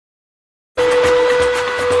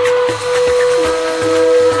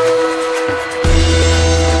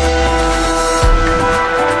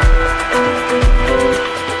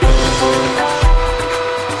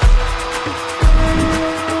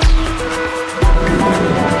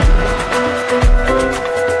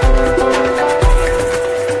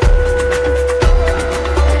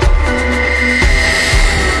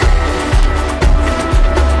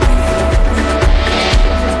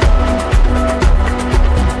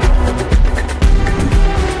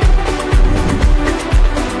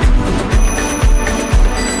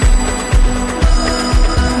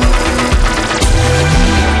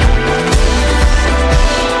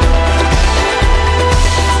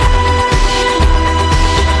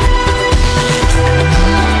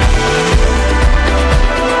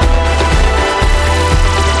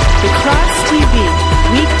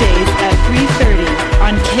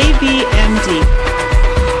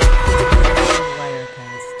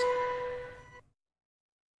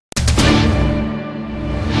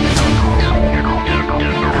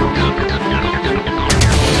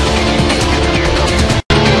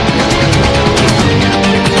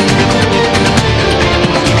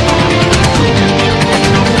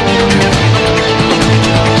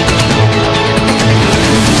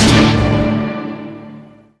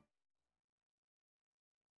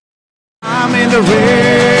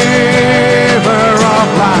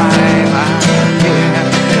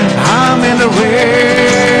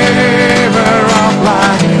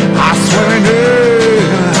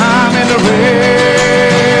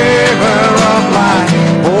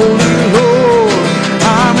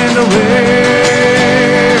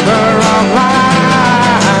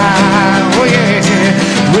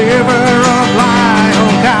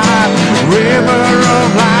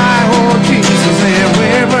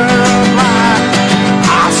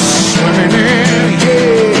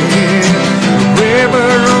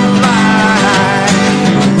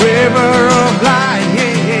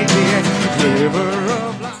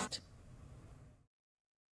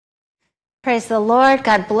Praise the Lord.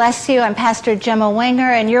 God bless you. I'm Pastor Gemma Wenger,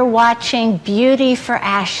 and you're watching Beauty for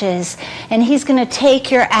Ashes. And he's going to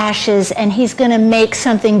take your ashes and he's going to make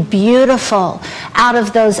something beautiful out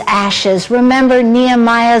of those ashes. Remember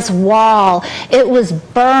Nehemiah's wall. It was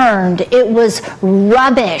burned. It was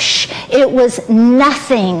rubbish. It was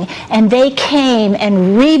nothing. And they came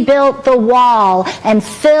and rebuilt the wall and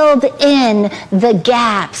filled in the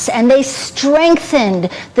gaps. And they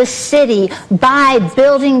strengthened the city by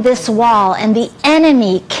building this wall. And the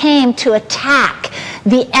enemy came to attack.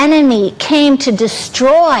 The enemy came to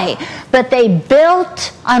destroy. But they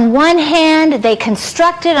built on one hand, they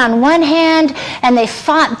constructed on one hand, and they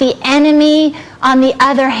fought the enemy on the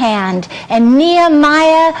other hand. And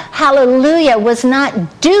Nehemiah, hallelujah, was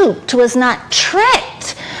not duped, was not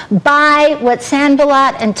tricked by what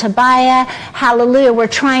Sanballat and Tobiah, hallelujah, were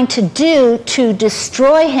trying to do to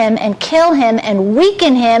destroy him and kill him and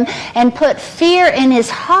weaken him and put fear in his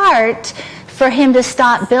heart for him to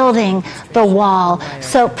stop building the wall.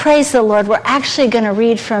 So praise the Lord. We're actually going to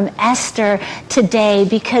read from Esther today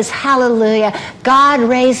because, hallelujah, God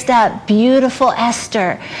raised up beautiful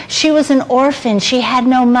Esther. She was an orphan. She had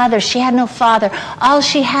no mother. She had no father. All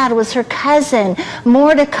she had was her cousin,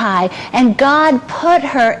 Mordecai, and God put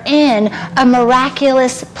her in a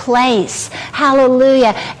miraculous place.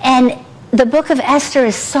 Hallelujah. And the book of Esther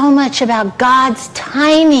is so much about God's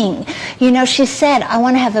timing. You know, she said, I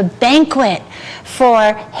want to have a banquet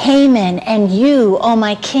for Haman and you, oh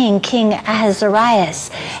my king, King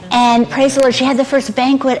Ahasuerus. And praise the Lord, she had the first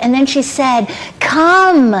banquet, and then she said,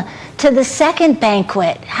 come to the second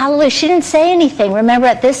banquet. Hallelujah. She didn't say anything. Remember,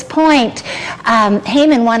 at this point,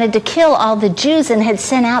 Haman wanted to kill all the Jews and had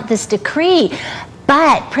sent out this decree.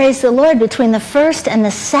 But, praise the Lord, between the first and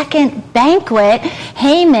the second banquet,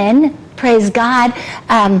 Haman, praise God,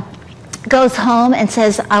 goes home and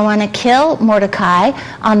says, I want to kill Mordecai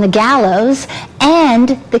on the gallows. And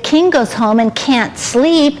the king goes home and can't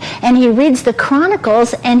sleep, and he reads the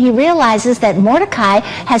Chronicles, and he realizes that Mordecai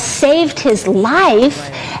has saved his life.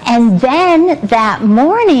 And then that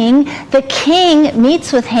morning, the king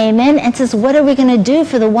meets with Haman and says, what are we going to do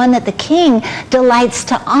for the one that the king delights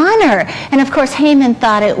to honor? And of course, Haman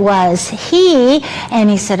thought it was he, and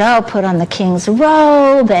he said, oh, put on the king's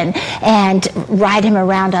robe and ride him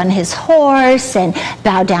around on his horse and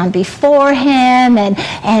bow down before him.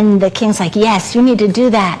 And the king's like, yes, you need to do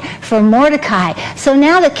that for Mordecai. So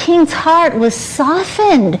now the king's heart was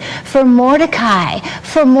softened for Mordecai's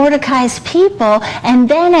people. And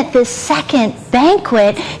then at this second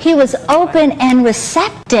banquet, he was open and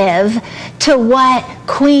receptive to what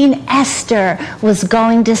Queen Esther was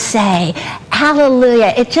going to say.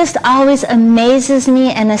 Hallelujah. It just always amazes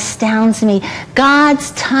me and astounds me.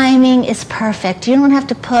 God's timing is perfect. You don't have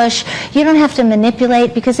to push. You don't have to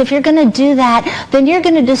manipulate, because if you're going to do that, then you're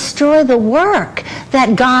going to destroy the work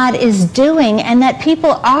that God is doing, and that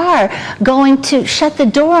people are going to shut the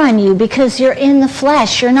door on you because you're in the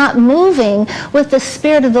flesh. You're not moving with the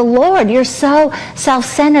Spirit of the Lord. You're so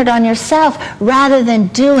self-centered on yourself rather than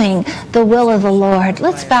doing the will of the Lord.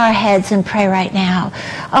 Let's bow our heads and pray right now.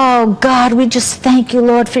 Oh God, we just thank you,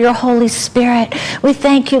 Lord, for your Holy Spirit. We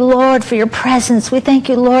thank you, Lord, for your presence. We thank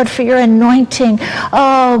you, Lord, for your anointing.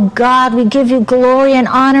 Oh God, we give you glory and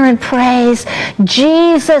honor and praise.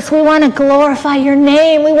 Jesus, we want to glorify your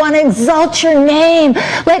name. We want to exalt your name.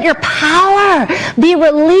 Let your power be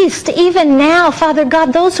released even now, Father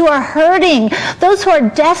God. Those who are hurting, those who are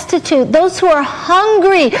destitute, those who are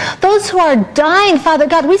hungry, those who are dying, Father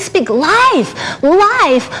God, we speak life,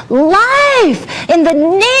 life, life in the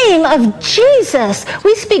name of Jesus.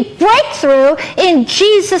 We speak breakthrough in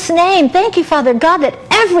Jesus' name. Thank you, Father God, that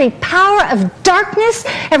every power of darkness,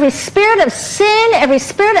 every spirit of sin, every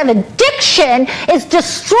spirit of addiction is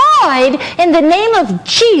destroyed in the name of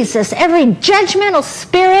Jesus. Every judgmental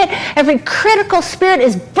spirit, every critical spirit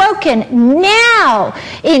is broken now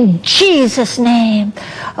in Jesus' name.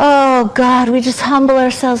 Oh God, we just humble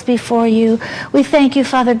ourselves before you. We thank you,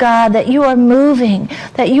 Father God, that you are moving,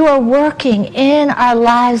 that you are working in our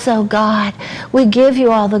lives, oh God. We give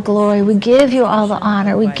you all the glory. We give you all the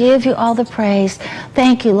honor. We give you all the praise.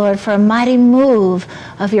 Thank you, Lord, for a mighty move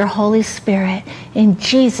of your Holy Spirit. In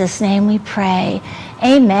Jesus' name we pray.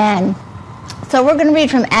 Amen. So we're going to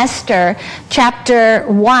read from Esther chapter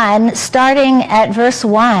 1, starting at verse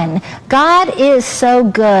 1. God is so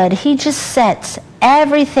good. He just sets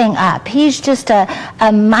everything up. He's just a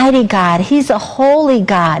mighty God. He's a holy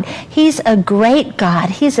God. He's a great God.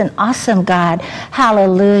 He's an awesome God.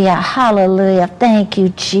 Hallelujah. Hallelujah. Thank you,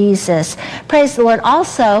 Jesus. Praise the Lord.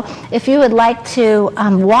 Also, if you would like to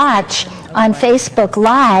watch on Facebook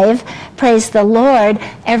Live. Praise the Lord.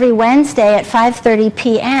 Every Wednesday at 5:30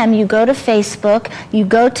 p.m. you go to Facebook, you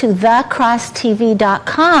go to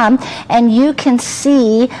thecrosstv.com, and you can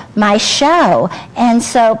see my show. And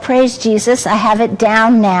so, praise Jesus, I have it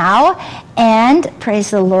down now. And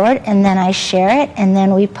praise the Lord, and then I share it, and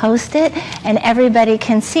then we post it, and everybody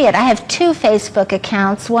can see it. I have 2 Facebook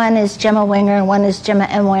accounts. One is Gemma Wenger, and one is Gemma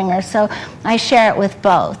M. Wenger. So I share it with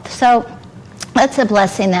both. So that's a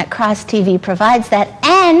blessing that Cross TV provides that.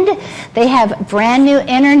 And they have brand new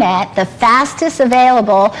internet, the fastest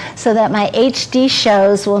available, so that my HD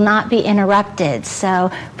shows will not be interrupted. So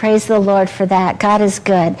praise the Lord for that. God is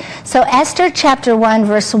good. So Esther chapter 1,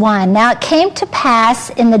 verse 1. Now it came to pass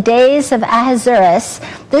in the days of Ahasuerus,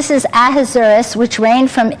 this is Ahasuerus, which reigned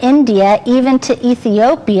from India even to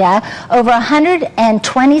Ethiopia, over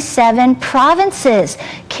 127 provinces.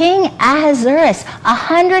 King Ahasuerus,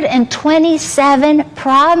 127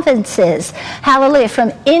 provinces. Hallelujah.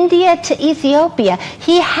 From India to Ethiopia.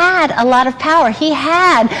 He had a lot of power. He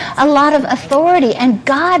had a lot of authority. And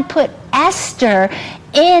God put Esther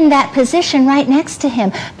in that position right next to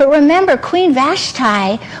him. But remember, Queen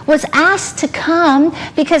Vashti was asked to come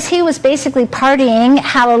because he was basically partying,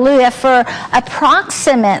 hallelujah, for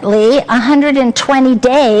approximately 120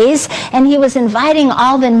 days, and he was inviting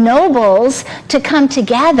all the nobles to come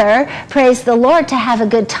together, praise the Lord, to have a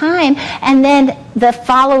good time. And then the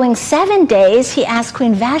following 7 days, he asked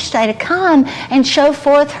Queen Vashti to come and show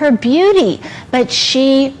forth her beauty, but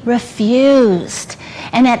she refused.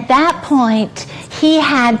 And at that point, he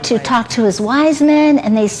had to talk to his wise men,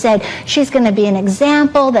 and they said, she's going to be an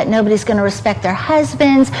example that nobody's going to respect their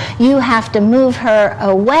husbands. You have to move her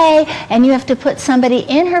away, and you have to put somebody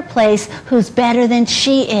in her place who's better than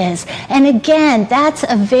she is. And again, that's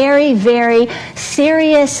a very, very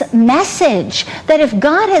serious message, that if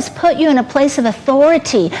God has put you in a place of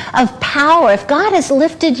authority, of power, if God has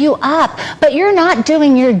lifted you up, but you're not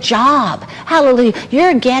doing your job, hallelujah,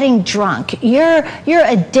 you're getting drunk, you're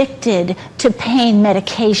addicted to pain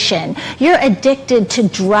medication, you're addicted to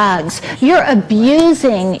drugs, you're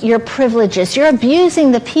abusing your privileges, you're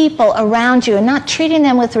abusing the people around you and not treating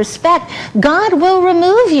them with respect, God will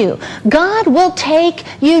remove you. God will take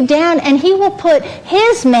you down, and he will put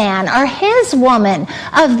his man or his woman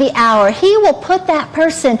of the hour. He will put that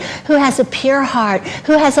person who has a pure heart,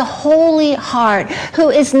 who has a holy heart, who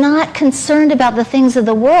is not concerned about the things of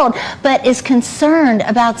the world, but is concerned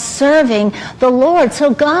about serving the Lord. So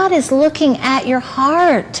God is looking at your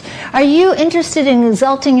heart. Are you interested in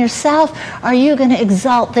exalting yourself? Are you going to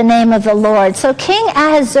exalt the name of the Lord? So King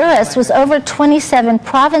Ahasuerus was over 27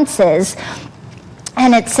 provinces.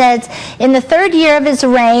 And it says, in the 3rd year of his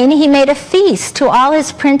reign, he made a feast to all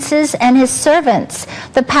his princes and his servants,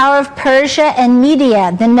 the power of Persia and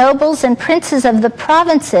Media, the nobles and princes of the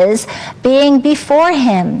provinces being before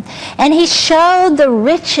him. And he showed the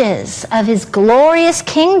riches of his glorious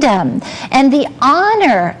kingdom and the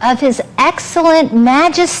honor of his excellent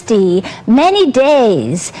majesty many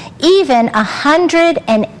days, even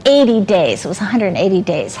 180 days. It was 180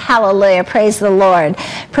 days. Hallelujah. Praise the Lord.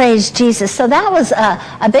 Praise Jesus. So that was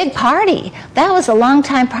a big party. That was a long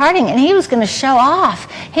time partying, and he was going to show off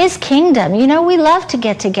his kingdom. You know, we love to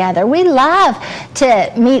get together. We love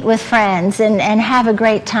to meet with friends and have a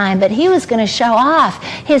great time, but he was going to show off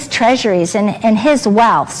his treasuries and his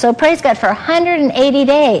wealth. So praise God for 180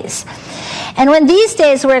 days. And when these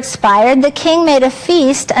days were expired, the king made a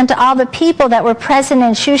feast unto all the people that were present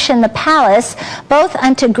in Shushan the palace, both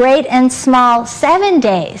unto great and small, 7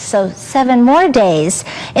 days, so 7 more days,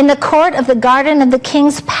 in the court of the garden of the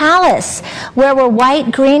king's palace, where were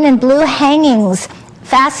white, green, and blue hangings,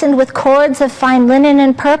 fastened with cords of fine linen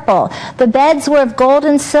and purple. The beds were of gold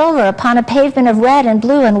and silver upon a pavement of red and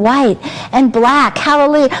blue and white and black.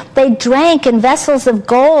 Hallelujah. They drank in vessels of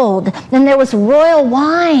gold, and there was royal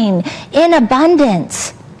wine in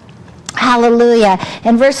abundance. Hallelujah.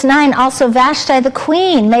 In verse 9, also Vashti the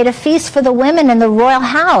queen made a feast for the women in the royal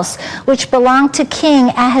house, which belonged to King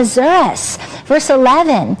Ahasuerus. Verse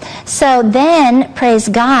 11, so then, praise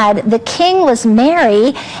God, the king was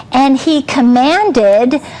merry, and he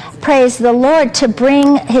commanded, praise the Lord, to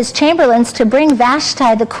bring his chamberlains to bring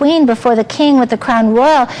Vashti the queen before the king with the crown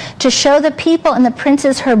royal, to show the people and the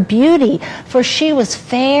princes her beauty, for she was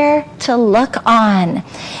fair to look on.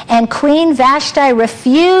 And Queen Vashti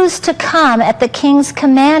refused to come at the king's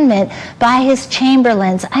commandment by his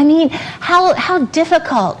chamberlains. I mean, how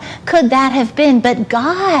difficult could that have been? But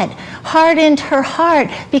God hardened her heart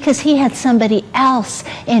because he had somebody else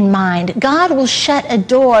in mind. God will shut a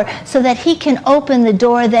door so that he can open the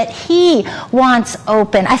door that he wants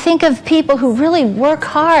open. I think of people who really work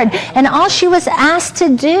hard, and all she was asked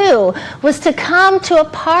to do was to come to a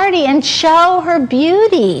party and show her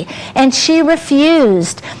beauty, and she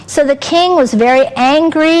refused. So the king was very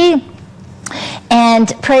angry.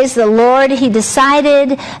 And praise the Lord, he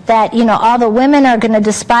decided that, all the women are going to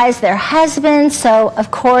despise their husbands. So,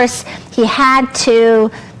 of course, he had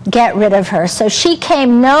to get rid of her. So she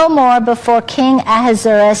came no more before King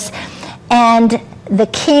Ahasuerus, and the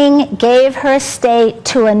king gave her estate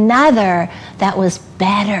to another that was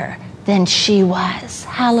better than she was.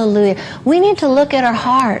 Hallelujah. We need to look at our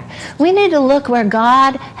heart. We need to look where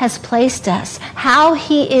God has placed us, how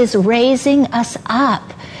he is raising us up.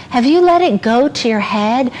 Have you let it go to your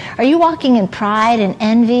head? Are you walking in pride and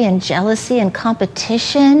envy and jealousy and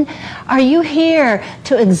competition? Are you here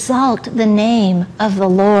to exalt the name of the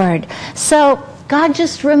Lord? So God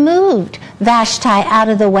just removed Vashti out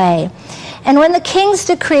of the way. And when the king's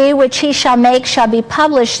decree which he shall make shall be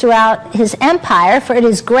published throughout his empire, for it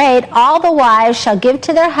is great, all the wives shall give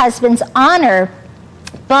to their husbands honor,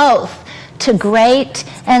 both to great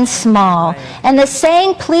and small. And the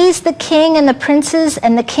saying pleased the king and the princes,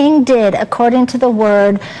 and the king did according to the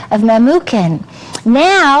word of Memucan.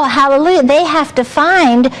 Now, hallelujah, they have to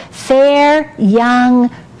find fair young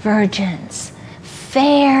virgins.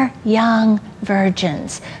 Fair young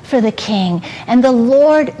virgins for the king. And the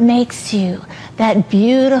Lord makes you that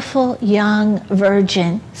beautiful young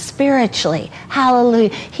virgin spiritually. Hallelujah.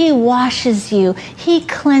 He washes you. He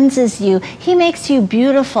cleanses you. He makes you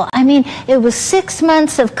beautiful. I mean, it was 6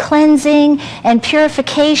 months of cleansing and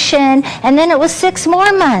purification, and then it was 6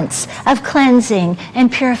 more months of cleansing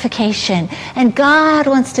and purification. And God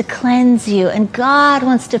wants to cleanse you, and God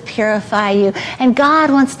wants to purify you, and God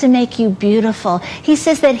wants to make you beautiful. He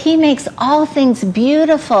says that he makes all things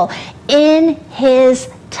beautiful in his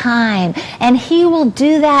time, and he will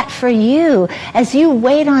do that for you as you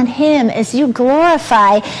wait on him, as you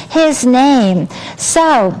glorify his name.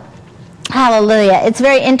 So, hallelujah. It's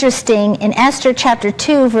very interesting in Esther chapter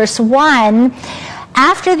 2 verse 1.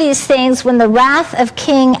 After these things, when the wrath of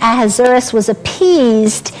King Ahasuerus was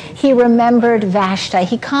appeased, he remembered Vashti.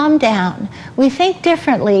 He calmed down. We think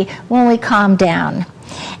differently when we calm down.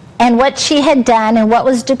 And what she had done and what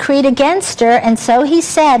was decreed against her. And so he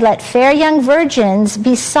said, let fair young virgins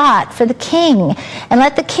be sought for the king, and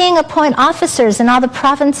let the king appoint officers in all the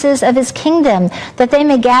provinces of his kingdom, that they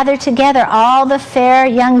may gather together all the fair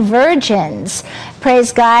young virgins.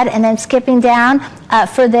 Praise God. And then skipping down,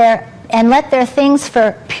 and let their things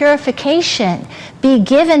for purification be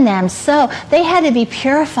given them. So they had to be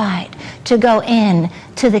purified to go in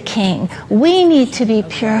to the king. We need to be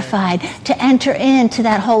purified to enter into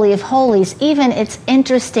that Holy of Holies. Even it's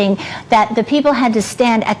interesting that the people had to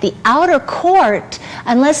stand at the outer court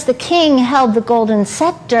unless the king held the golden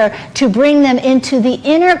scepter to bring them into the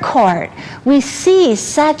inner court. We see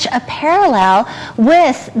such a parallel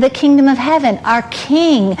with the kingdom of heaven. Our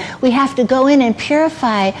king, we have to go in and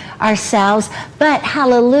purify ourselves, but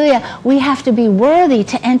hallelujah, we have to be worthy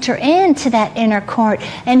to enter into that inner court,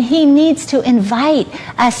 and he needs to invite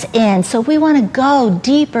us in. So we want to go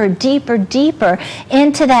deeper, deeper, deeper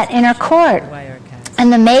into that inner court.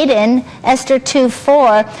 And the maiden, Esther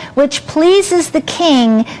 2:4, which pleases the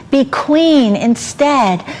king, be queen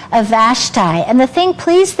instead of Vashti. And the thing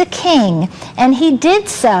pleased the king, and he did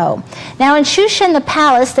so. Now in Shushan the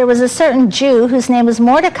palace there was a certain Jew whose name was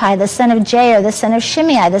Mordecai, the son of Jair, the son of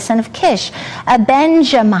Shimei, the son of Kish, a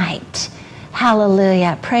Benjamite.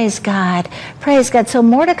 Hallelujah. Praise God. Praise God. So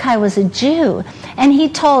Mordecai was a Jew, and he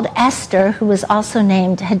told Esther, who was also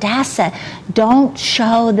named Hadassah, don't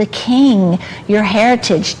show the king your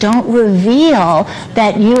heritage. Don't reveal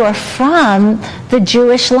that you are from the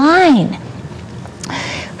Jewish line,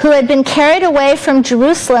 who had been carried away from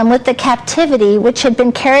Jerusalem with the captivity, which had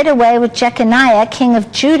been carried away with Jeconiah, king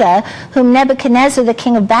of Judah, whom Nebuchadnezzar, the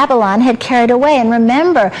king of Babylon, had carried away. And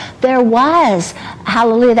remember, there was,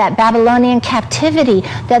 hallelujah, that Babylonian captivity,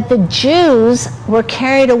 that the Jews were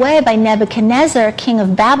carried away by Nebuchadnezzar, king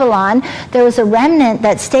of Babylon. There was a remnant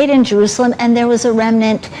that stayed in Jerusalem, and there was a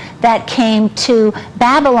remnant that came to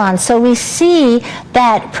Babylon. So we see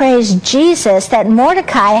that, praise Jesus, that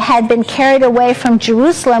Mordecai had been carried away from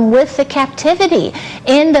Jerusalem Jerusalem with the captivity,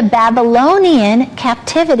 in the Babylonian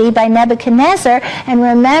captivity by Nebuchadnezzar. And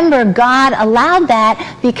remember, God allowed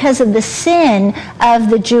that because of the sin of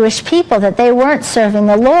the Jewish people, that they weren't serving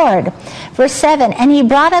the Lord. Verse 7, and he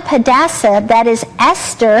brought up Hadassah, that is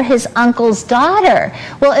Esther, his uncle's daughter.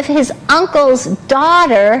 Well, if his uncle's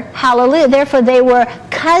daughter, hallelujah, therefore they were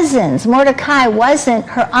cousins. Mordecai wasn't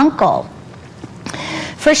her uncle.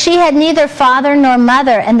 For she had neither father nor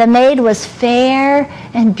mother, and the maid was fair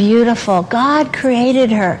and beautiful. God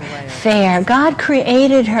created her fair. God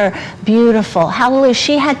created her beautiful. Hallelujah.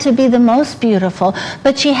 She had to be the most beautiful,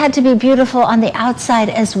 but she had to be beautiful on the outside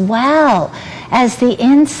as well as the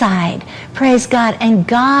inside. Praise God. And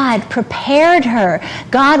God prepared her.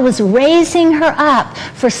 God was raising her up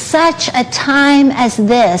for such a time as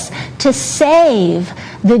this to save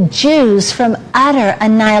the Jews from utter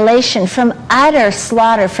annihilation, from utter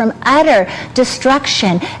slaughter, from utter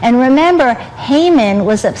destruction. And remember, Haman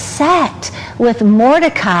was upset with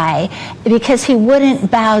Mordecai because he wouldn't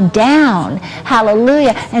bow down.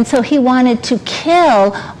 Hallelujah. And so he wanted to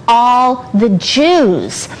kill all the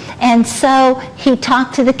Jews. And so he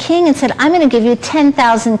talked to the king and said, I'm going to give you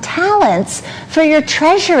 10,000 talents for your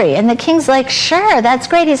treasury. And the king's like, sure, that's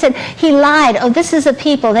great. He said, he lied. Oh, this is a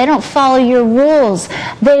people. They don't follow your rules.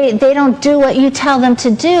 They don't do what you tell them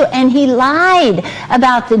to do. And he lied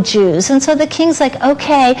about the Jews. And so the king's like,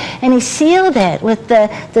 okay. And he sealed it with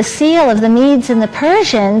the seal of the Medes and the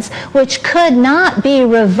Persians, which could not be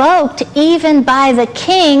revoked even by the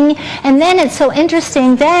king. And then it's so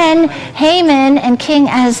interesting. Then Haman and King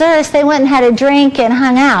Ahasuerus, they went and had a drink and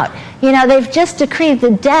hung out. You know, they've just decreed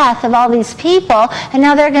the death of all these people, and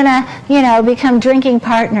now they're going to, you know, become drinking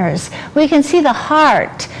partners. We can see the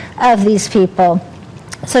heart of these people.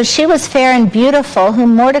 So she was fair and beautiful,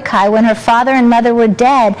 whom Mordecai, when her father and mother were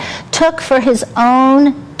dead, took for his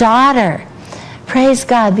own daughter. Praise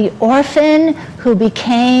God, the orphan who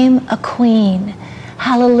became a queen.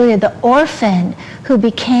 Hallelujah, the orphan who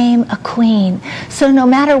became a queen. So no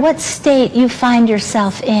matter what state you find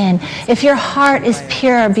yourself in, if your heart is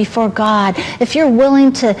pure before God, if you're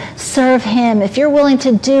willing to serve him, if you're willing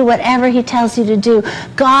to do whatever he tells you to do,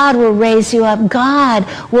 God will raise you up. God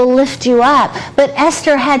will lift you up. But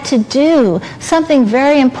Esther had to do something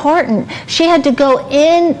very important. She had to go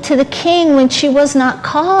in to the king when she was not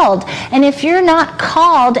called. And if you're not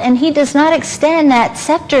called and he does not extend that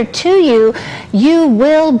scepter to you, you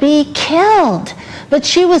will be killed. But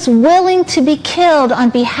she was willing to be killed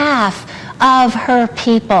on behalf of her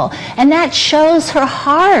people. And that shows her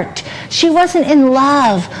heart. She wasn't in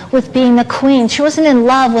love with being the queen. She wasn't in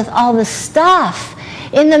love with all the stuff.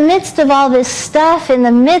 In the midst of all this stuff, in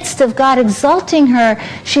the midst of God exalting her,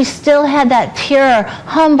 she still had that pure,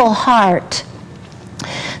 humble heart.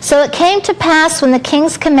 So it came to pass when the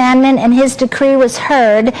king's commandment and his decree was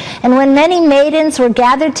heard, and when many maidens were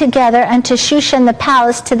gathered together unto Shushan the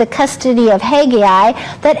palace to the custody of Haggai,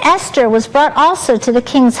 that Esther was brought also to the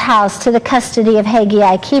king's house to the custody of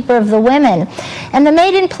Haggai, keeper of the women. And the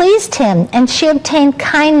maiden pleased him, and she obtained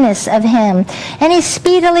kindness of him. And he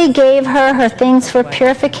speedily gave her her things for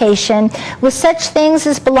purification, with such things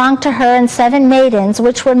as belonged to her and 7 maidens,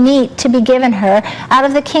 which were meet to be given her out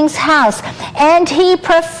of the king's house. And he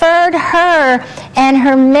preferred her and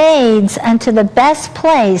her maids unto the best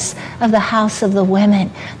place of the house of the women.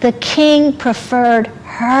 The king preferred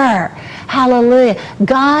her. Hallelujah.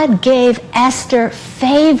 God gave Esther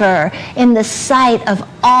favor in the sight of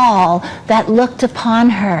all that looked upon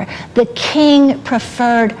her. The king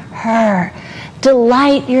preferred her.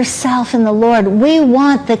 Delight yourself in the Lord. We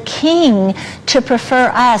want the King to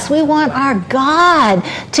prefer us. We want our God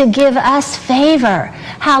to give us favor.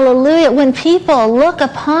 Hallelujah. When people look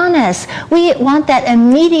upon us, we want that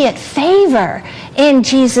immediate favor in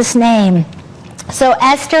Jesus' name. So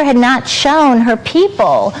Esther had not shown her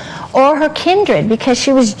people or her kindred because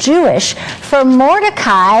she was Jewish, for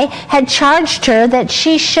Mordecai had charged her that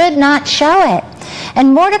she should not show it.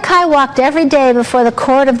 And Mordecai walked every day before the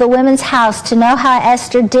court of the women's house to know how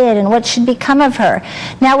Esther did and what should become of her.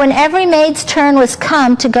 Now when every maid's turn was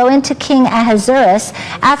come to go into King Ahasuerus,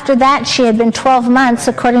 after that she had been 12 months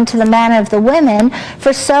according to the manner of the women,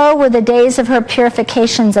 for so were the days of her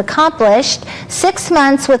purifications accomplished, 6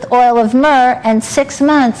 months with oil of myrrh and 6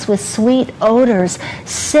 months with sweet odors.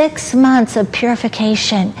 6 months of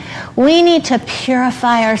purification. We need to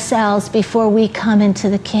purify ourselves before we come into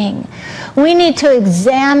the King. We need to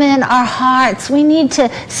examine our hearts. We need to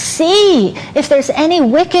see if there's any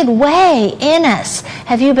wicked way in us.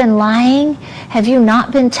 Have you been lying? Have you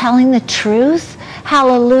not been telling the truth?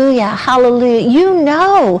 Hallelujah, hallelujah. You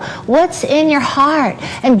know what's in your heart,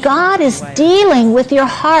 and God is dealing with your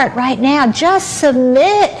heart right now. Just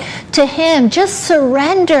submit to Him. Just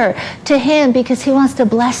surrender to Him, because He wants to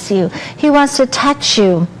bless you. He wants to touch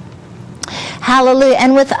you. Hallelujah.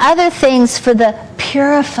 And with other things for the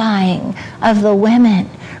purifying of the women.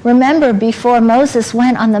 Remember, before Moses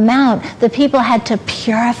went on the mount, the people had to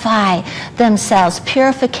purify themselves.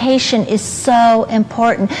 Purification is so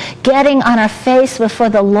important. Getting on our face before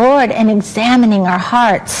the Lord and examining our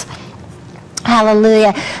hearts.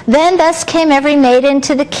 Hallelujah. Then thus came every maiden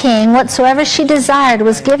to the king. Whatsoever she desired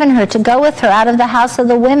was given her to go with her out of the house of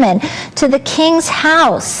the women to the king's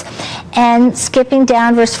house. And skipping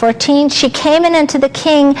down, verse 14, she came in unto the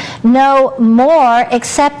king no more,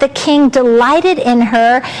 except the king delighted in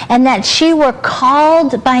her, and that she were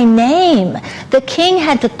called by name. The king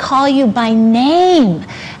had to call you by name.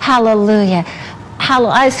 Hallelujah. I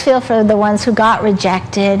always feel for the ones who got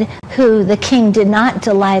rejected, who the king did not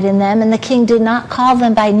delight in them, and the king did not call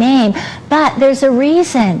them by name. But there's a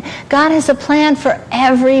reason. God has a plan for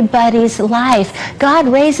everybody's life. God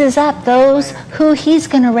raises up those who He's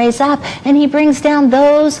going to raise up, and He brings down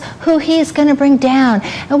those who He's going to bring down.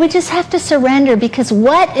 And we just have to surrender, because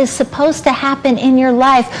what is supposed to happen in your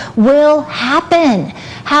life will happen.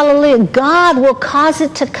 Hallelujah. God will cause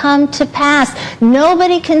it to come to pass.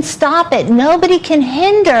 Nobody can stop it. Nobody can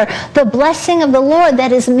hinder the blessing of the Lord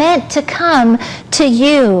that is meant to come to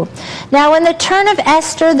you. Now, when the turn of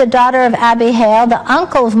Esther, the daughter of Abihail, the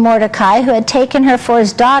uncle of Mordecai, who had taken her for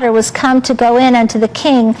his daughter, was come to go in unto the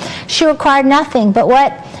king, she required nothing but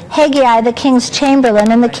what Haggai, the king's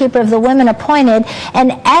chamberlain, and the keeper of the women appointed,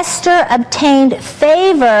 and Esther obtained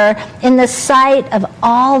favor in the sight of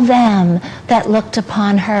all them that looked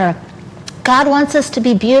upon her. God wants us to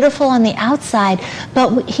be beautiful on the outside,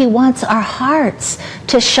 but He wants our hearts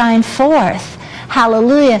to shine forth.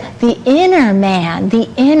 Hallelujah. The inner man, the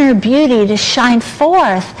inner beauty to shine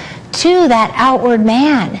forth to that outward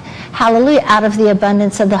man. Hallelujah. Out of the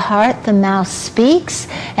abundance of the heart, the mouth speaks,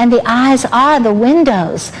 and the eyes are the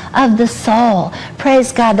windows of the soul.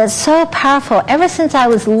 Praise God. That's so powerful. Ever since I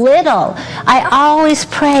was little, I always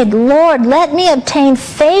prayed, Lord, let me obtain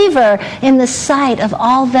favor in the sight of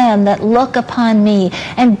all them that look upon me.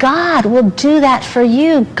 And God will do that for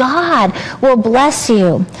you. God will bless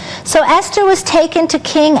you. So Esther was taken to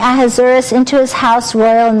King Ahasuerus into his house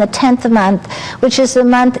royal in the 10th month, which is the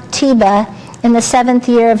month Tebeth, in the 7th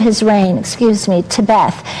year of his reign,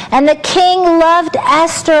 Tebeth. And the king loved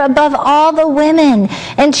Esther above all the women,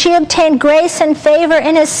 and she obtained grace and favor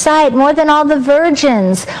in his sight more than all the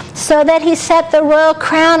virgins, so that he set the royal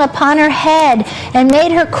crown upon her head and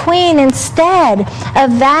made her queen instead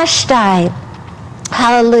of Vashti.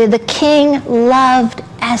 Hallelujah. The king loved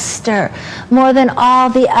Esther more than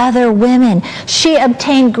all the other women. She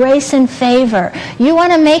obtained grace and favor. You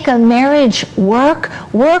want to make a marriage work?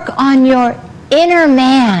 Work on your inner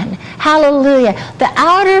man. Hallelujah. The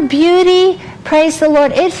outer beauty, praise the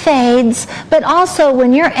Lord, it fades, but also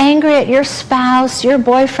when you're angry at your spouse, your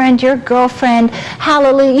boyfriend, your girlfriend,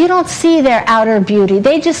 hallelujah, you don't see their outer beauty.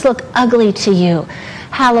 They just look ugly to you.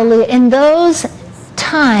 Hallelujah. In those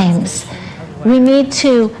times, we need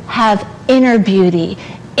to have inner beauty,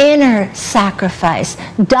 inner sacrifice,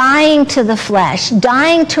 dying to the flesh,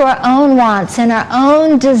 dying to our own wants and our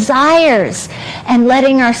own desires, and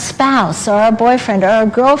letting our spouse or our boyfriend or our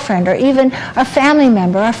girlfriend or even our family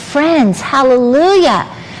member, our friends, hallelujah,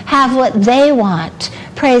 have what they want.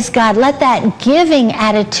 Praise God. Let that giving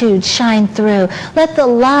attitude shine through. Let the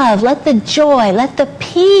love, let the joy, let the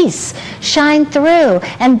peace shine through.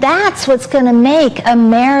 And that's what's going to make a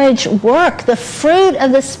marriage work. The fruit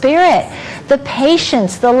of the Spirit, the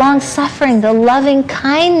patience, the long-suffering, the loving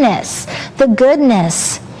kindness, the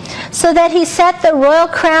goodness. So that he set the royal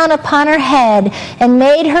crown upon her head and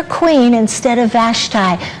made her queen instead of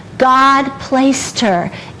Vashti. God placed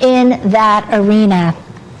her in that arena.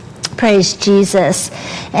 Praise Jesus.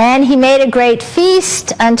 And he made a great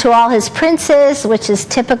feast unto all his princes, which is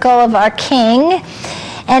typical of our king,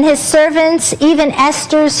 and his servants, even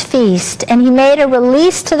Esther's feast. And he made a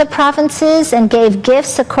release to the provinces and gave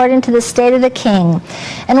gifts according to the state of the king.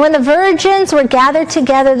 And when the virgins were gathered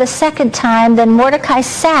together the second time, then Mordecai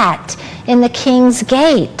sat in the king's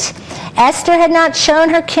gate. Esther had not shown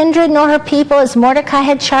her kindred nor her people as Mordecai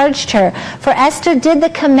had charged her. For Esther did the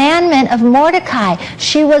commandment of Mordecai.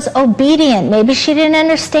 She was obedient. Maybe she didn't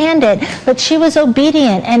understand it, but she was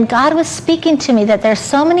obedient. And God was speaking to me that there's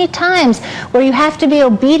so many times where you have to be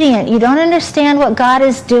obedient. You don't understand what God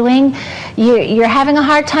is doing. You're having a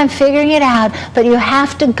hard time figuring it out, but you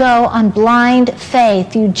have to go on blind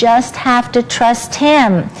faith. You just have to trust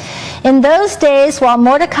Him. In those days, while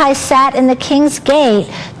Mordecai sat in the king's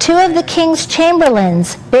gate, two of the king's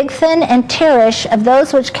chamberlains, Bigthan and Teresh, of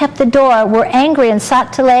those which kept the door, were angry and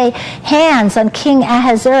sought to lay hands on King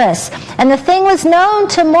Ahasuerus. And the thing was known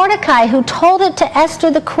to Mordecai, who told it to Esther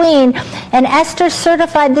the queen, and Esther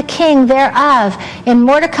certified the king thereof in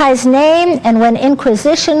Mordecai's name. And when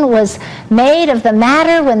inquisition was made of the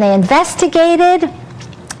matter, when they investigated,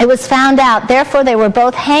 it was found out. Therefore they were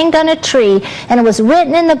both hanged on a tree, and it was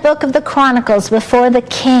written in the book of the Chronicles before the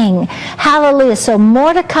king. Hallelujah. So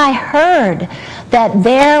Mordecai heard that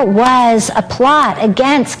there was a plot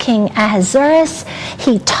against King Ahasuerus.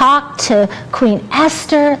 He talked to Queen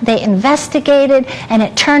Esther. They investigated, and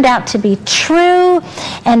it turned out to be true.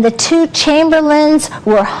 And the two chamberlains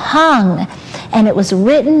were hung. And it was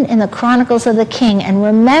written in the Chronicles of the king. And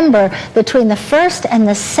remember, between the first and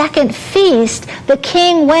the second feast, the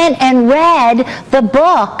king went and read the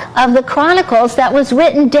book of the Chronicles that was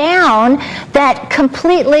written down that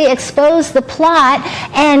completely exposed the plot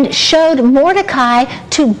and showed Mordecai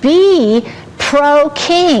to be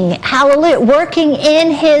pro-king, hallelujah, working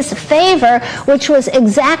in his favor, which was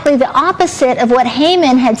exactly the opposite of what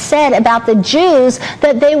Haman had said about the Jews,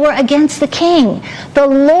 that they were against the king. The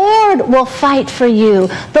Lord will fight for you.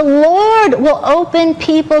 The Lord will open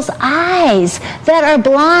people's eyes that are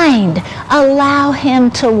blind. Allow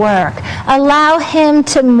Him to work. Allow Him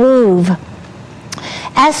to move.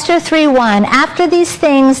 Esther 3:1, after these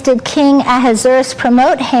things did King Ahasuerus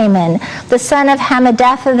promote Haman, the son of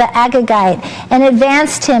Hammedatha the Agagite, and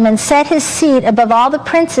advanced him and set his seat above all the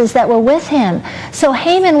princes that were with him. So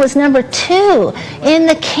Haman was number 2 in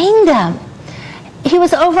the kingdom. He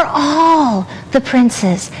was over all the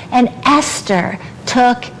princes, and Esther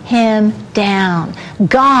took him down.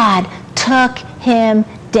 God took him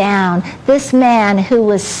down. This man who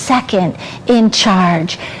was second in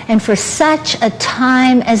charge. And for such a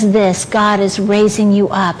time as this, God is raising you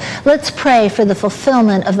up. Let's pray for the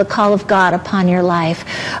fulfillment of the call of God upon your life.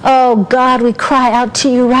 Oh God, we cry out to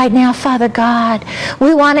you right now, Father God.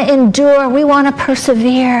 We want to endure. We want to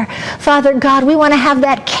persevere. Father God, we want to have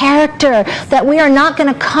that character that we are not going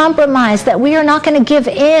to compromise, that we are not going to give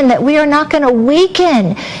in, that we are not going to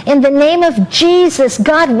weaken. In the name of Jesus,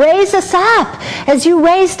 God, raise us up as you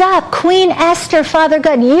raised up Queen Esther, Father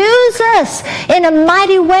God. Use us in a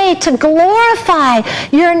mighty way to glorify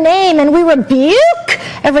your name, and we rebuke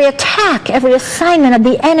every attack, every assignment of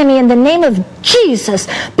the enemy in the name of Jesus.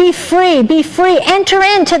 Be free, be free. Enter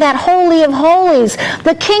into that Holy of Holies.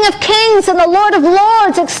 The King of Kings and the Lord of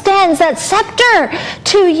Lords extends that scepter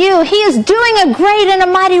to you. He is doing a great and a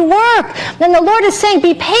mighty work. And the Lord is saying,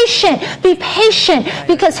 be patient,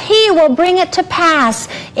 because He will bring it to pass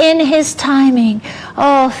in His timing.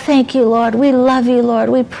 Oh, thank you, Lord. We love you, Lord.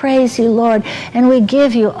 We praise you, Lord, and we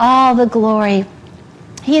give you all the glory.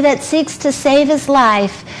 He that seeks to save his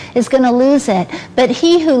life is going to lose it. But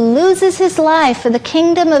he who loses his life for the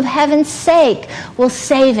kingdom of heaven's sake will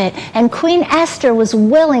save it. And Queen Esther was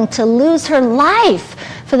willing to lose her life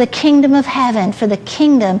for the kingdom of heaven, for the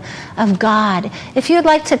kingdom of God. If you would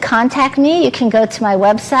like to contact me, you can go to my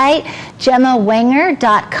website,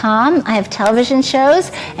 gemmawenger.com. I have television shows,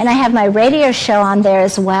 and I have my radio show on there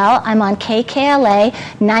as well. I'm on KKLA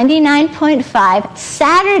 99.5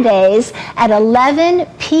 Saturdays at 11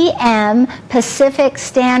 p.m. Pacific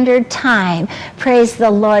Standard Time. Praise the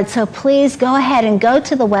Lord. So please go ahead and go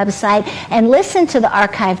to the website and listen to the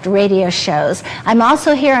archived radio shows. I'm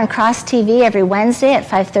also here on Cross TV every Wednesday at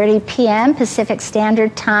 5:30 p.m. Pacific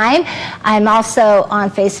Standard Time. I'm also on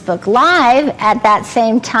Facebook Live at that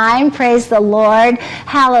same time. Praise the Lord.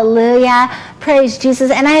 Hallelujah. Praise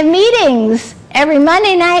Jesus. And I have meetings every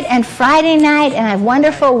Monday night and Friday night, and I have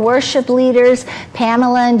wonderful worship leaders,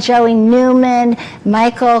 Pamela and Joey Newman,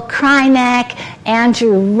 Michael Krynek,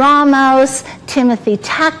 Andrew Ramos, Timothy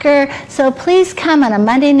Tucker. So please come on a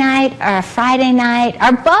Monday night or a Friday night,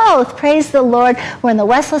 or both. Praise the Lord. We're in the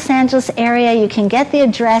West Los Angeles area. You can get the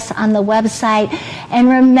address on the website. And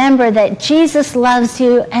remember that Jesus loves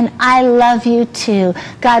you, and I love you too.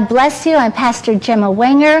 God bless you. I'm Pastor Gemma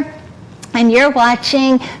Wenger, and you're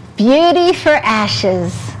watching Beauty for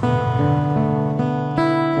Ashes.